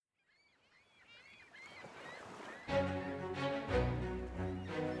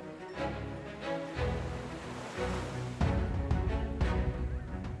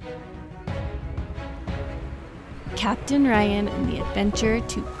Captain Ryan and the Adventure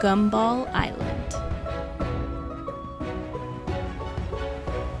to Gumball Island.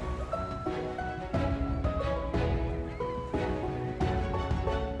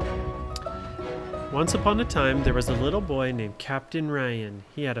 Once upon a time, there was a little boy named Captain Ryan.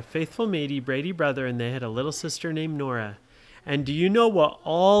 He had a faithful matey, Brady brother, and they had a little sister named Nora. And do you know what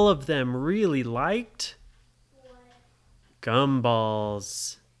all of them really liked? What?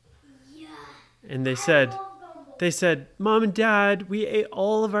 Gumballs. Yeah. And they said, Mom and Dad, we ate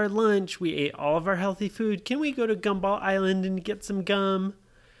all of our lunch. We ate all of our healthy food. Can we go to Gumball Island and get some gum?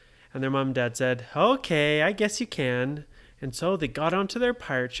 And their mom and dad said, okay, I guess you can. And so they got onto their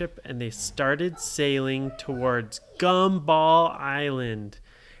pirate ship and they started sailing towards Gumball Island.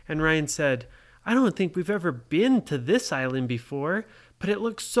 And Ryan said, I don't think we've ever been to this island before, but it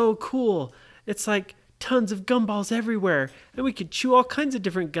looks so cool. It's like tons of gumballs everywhere, and we could chew all kinds of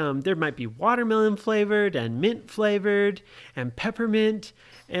different gum. There might be watermelon flavored and mint flavored and peppermint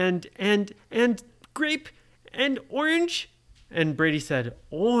and grape and orange. And Brady said,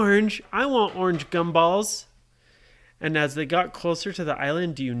 orange? I want orange gumballs. And as they got closer to the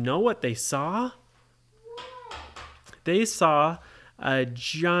island, do you know what they saw? What? They saw a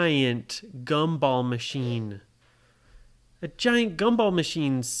giant gumball machine. A giant gumball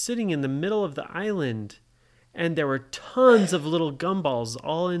machine sitting in the middle of the island. And there were tons of little gumballs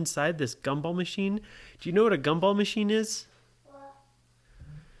all inside this gumball machine. Do you know what a gumball machine is? What?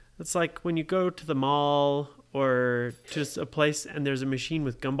 It's like when you go to the mall or to a place and there's a machine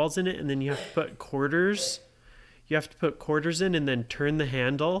with gumballs in it, and then you have to put quarters. You have to put quarters in and then turn the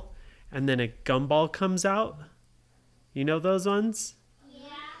handle, and then a gumball comes out. You know those ones?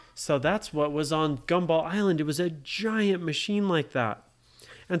 Yeah. So that's what was on Gumball Island. It was a giant machine like that.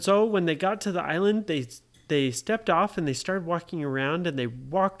 And so when they got to the island, they stepped off and they started walking around, and they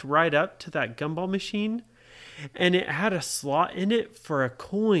walked right up to that gumball machine, and it had a slot in it for a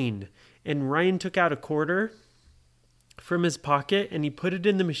coin. And Ryan took out a quarter from his pocket and he put it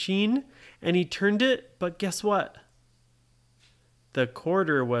in the machine and he turned it, but guess what? The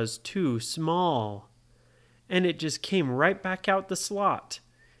quarter was too small. And it just came right back out the slot.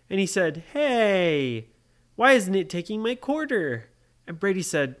 And he said, hey, why isn't it taking my quarter? And Brady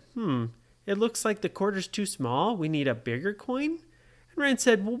said, it looks like the quarter's too small. We need a bigger coin. And Ryan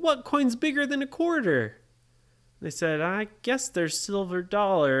said, well, what coin's bigger than a quarter? They said, I guess there's silver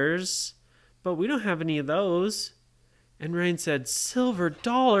dollars, but we don't have any of those. And Ryan said, silver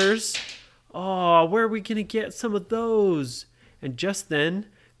dollars? Oh, where are we going to get some of those? And just then,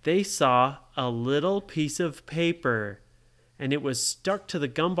 they saw a little piece of paper, and it was stuck to the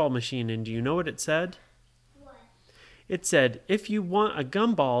gumball machine. And do you know what it said? What? It said, if you want a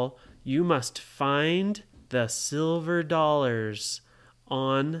gumball, you must find the silver dollars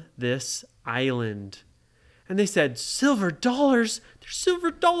on this island. And they said, silver dollars? There's silver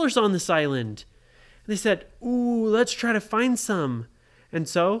dollars on this island. And they said, ooh, let's try to find some. And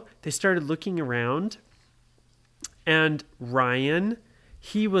so they started looking around. And Ryan,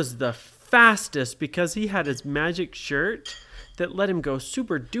 he was the fastest because he had his magic shirt that let him go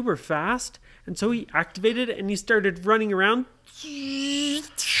super duper fast. And so he activated it and he started running around.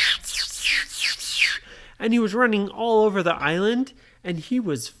 And he was running all over the island. And he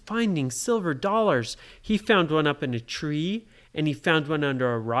was finding silver dollars. He found one up in a tree, and he found one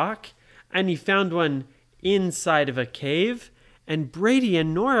under a rock, and he found one inside of a cave. And Brady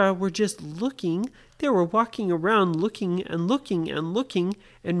and Nora were just looking. They were walking around looking and looking and looking,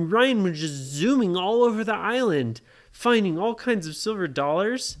 and Ryan was just zooming all over the island, finding all kinds of silver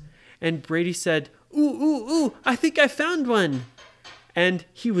dollars. And Brady said, ooh, I think I found one. And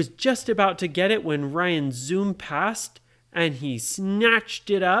he was just about to get it when Ryan zoomed past, and he snatched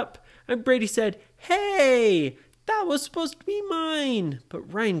it up, and Brady said, hey, that was supposed to be mine.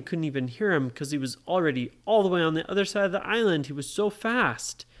 But Ryan couldn't even hear him because he was already all the way on the other side of the island. He was so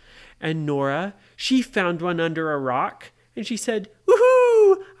fast. And Nora, she found one under a rock, and she said,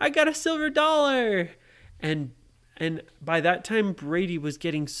 woohoo, I got a silver dollar. And by that time, Brady was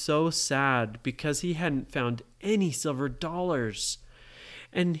getting so sad because he hadn't found any silver dollars.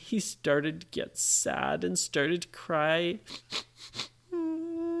 And he started to get sad and started to cry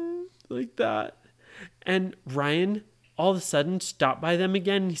like that. And Ryan all of a sudden stopped by them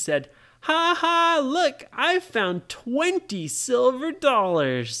again. And he said, ha ha, look, I found 20 silver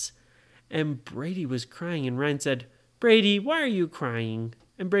dollars. And Brady was crying. And Ryan said, Brady, why are you crying?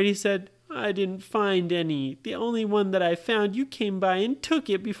 And Brady said, I didn't find any. The only one that I found, you came by and took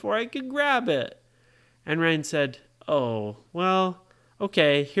it before I could grab it. And Ryan said, oh, well,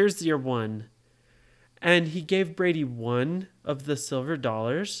 okay, here's your one. And he gave Brady one of the silver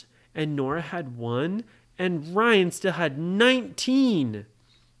dollars, and Nora had one, and Ryan still had 19.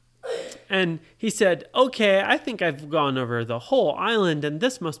 And he said, okay, I think I've gone over the whole island, and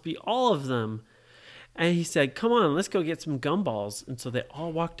this must be all of them. And he said, come on, let's go get some gumballs. And so they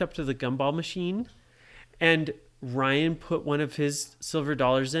all walked up to the gumball machine, and Ryan put one of his silver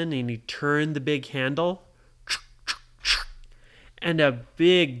dollars in, and he turned the big handle, and a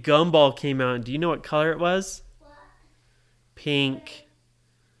big gumball came out. And do you know what color it was? What? Pink.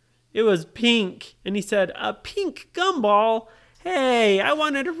 It was pink. And he said, a pink gumball? Hey, I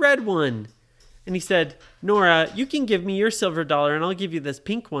wanted a red one. And he said, Nora, you can give me your silver dollar and I'll give you this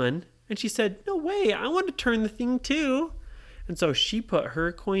pink one. And she said, no way, I want to turn the thing too. And so she put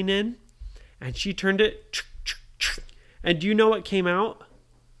her coin in and she turned it. And do you know what came out?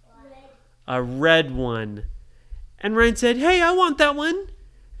 Red. A red one. And Ryan said, hey, I want that one.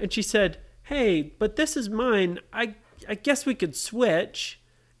 And she said, hey, but this is mine. I guess we could switch.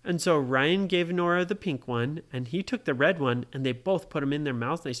 And so Ryan gave Nora the pink one, and he took the red one, and they both put them in their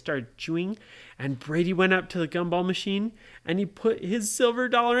mouths. They started chewing, and Brady went up to the gumball machine, and he put his silver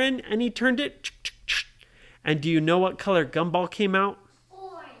dollar in, and he turned it. And do you know what color gumball came out?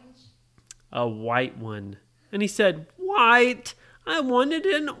 Orange. A white one. And he said, white? I wanted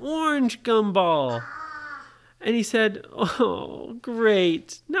an orange gumball. And he said, oh,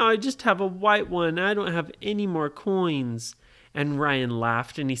 great. Now I just have a white one. I don't have any more coins. And Ryan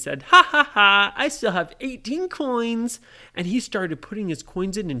laughed and he said, ha ha ha, I still have 18 coins. And he started putting his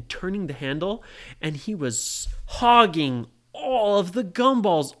coins in and turning the handle. And he was hogging all of the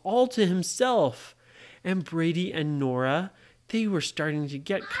gumballs all to himself. And Brady and Nora, they were starting to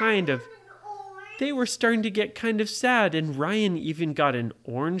get kind of sad. And Ryan even got an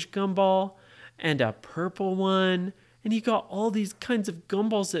orange gumball and a purple one. And he got all these kinds of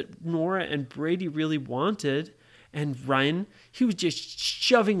gumballs that Nora and Brady really wanted. And Ryan, he was just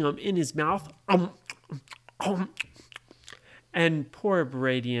shoving them in his mouth. And poor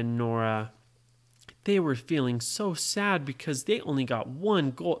Brady and Nora, they were feeling so sad because they only got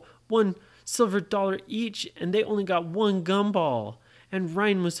one silver dollar each, and they only got one gumball. And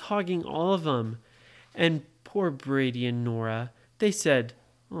Ryan was hogging all of them. And poor Brady and Nora, they said,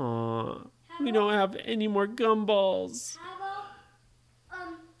 "Aw, we don't have any more gumballs." How about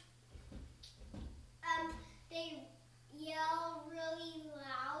they yell really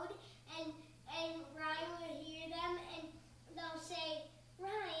loud and Ryan will hear them and they'll say,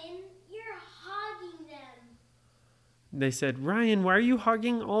 Ryan, you're hogging them. They said, "Ryan, why are you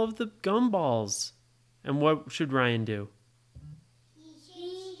hogging all of the gumballs?" And what should Ryan do?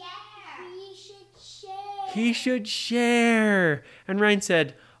 He should share. And Ryan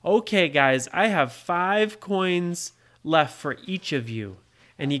said, "Okay, guys, I have 5 coins left for each of you."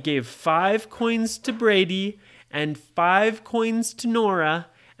 And he gave 5 coins to Brady and 5 coins to Nora,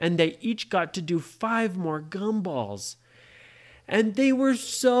 and they each got to do 5 more gumballs. And they were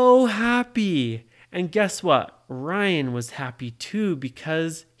so happy. And guess what? Ryan was happy too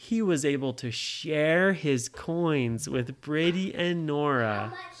because he was able to share his coins with Brady and Nora. How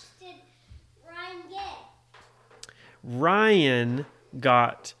much did Ryan get? Ryan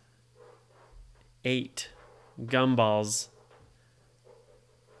got 8 gumballs.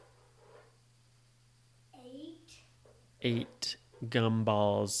 8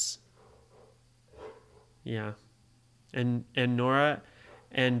 gumballs. Yeah. And Nora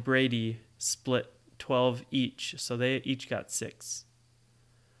and Brady split 12 each, so they each got 6.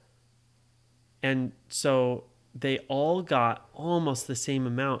 And so they all got almost the same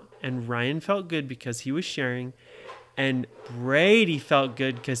amount, and Ryan felt good because he was sharing, and Brady felt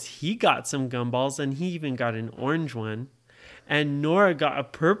good because he got some gumballs, and he even got an orange one, and Nora got a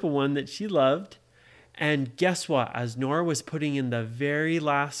purple one that she loved. And guess what? As Nora was putting in the very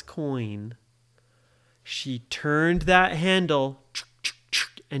last coin, she turned that handle,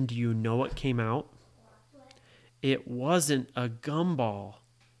 and do you know what came out? It wasn't a gumball.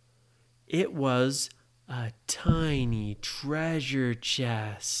 It was a tiny treasure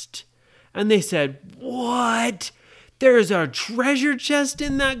chest. And they said, "What? There's a treasure chest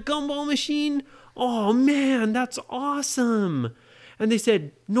in that gumball machine? Oh man, that's awesome." And they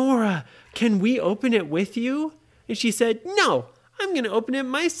said, "Nora, can we open it with you?" And she said, "No, I'm going to open it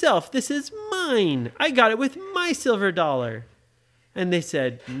myself. This is mine. I got it with my silver dollar." And they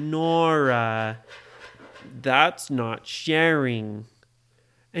said, "Nora, that's not sharing."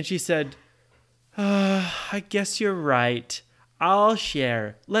 And she said, "I guess you're right. I'll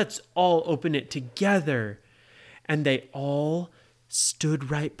share. Let's all open it together." And they all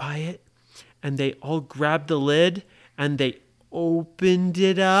stood right by it, and they all grabbed the lid, and they opened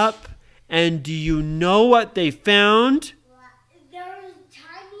it up. And do you know what they found? There was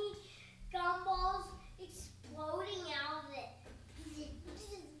tiny gumballs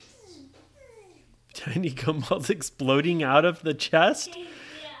Tiny gumballs exploding out of the chest? Yeah.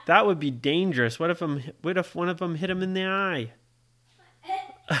 That would be dangerous. What if one of them hit him in the eye?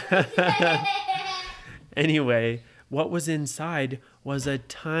 Anyway, what was inside was a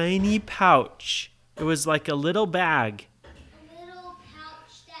tiny pouch. It was like a little bag. A little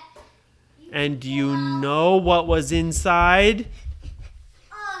pouch that And do you know what was inside?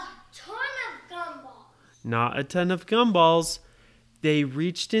 a ton of gumballs. Not a ton of gumballs. They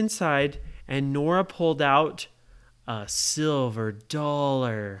reached inside and Nora pulled out a silver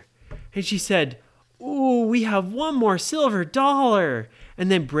dollar. And she said, "Ooh, we have one more silver dollar."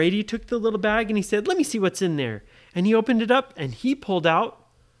 And then Brady took the little bag and he said, "Let me see what's in there." And he opened it up and he pulled out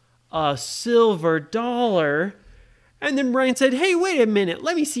a silver dollar. And then Brian said, "Hey, wait a minute.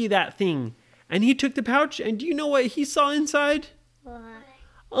 Let me see that thing." And he took the pouch, and do you know what he saw inside? What?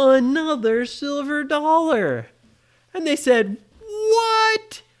 Another silver dollar. And they said,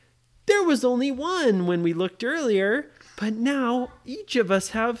 "What? There was only one when we looked earlier, but now each of us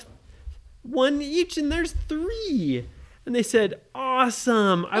have one each, and there's 3." And they said,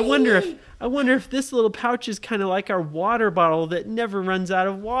 "Awesome. I wonder if this little pouch is kind of like our water bottle that never runs out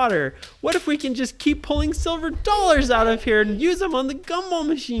of water. What if we can just keep pulling silver dollars out of here and use them on the gumball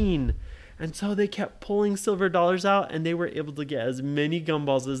machine?" And so they kept pulling silver dollars out, and they were able to get as many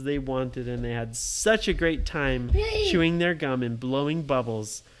gumballs as they wanted, and they had such a great time chewing their gum and blowing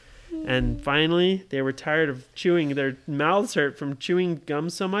bubbles. And finally, they were tired of chewing. Their mouths hurt from chewing gum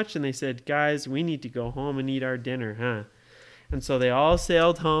so much, and they said, "Guys, we need to go home and eat our dinner, huh?" And so they all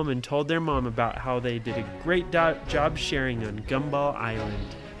sailed home and told their mom about how they did a great job sharing on Gumball Island.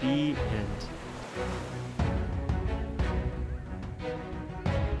 The end.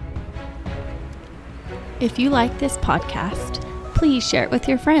 If you like this podcast, please share it with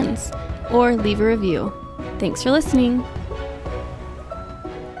your friends or leave a review. Thanks for listening.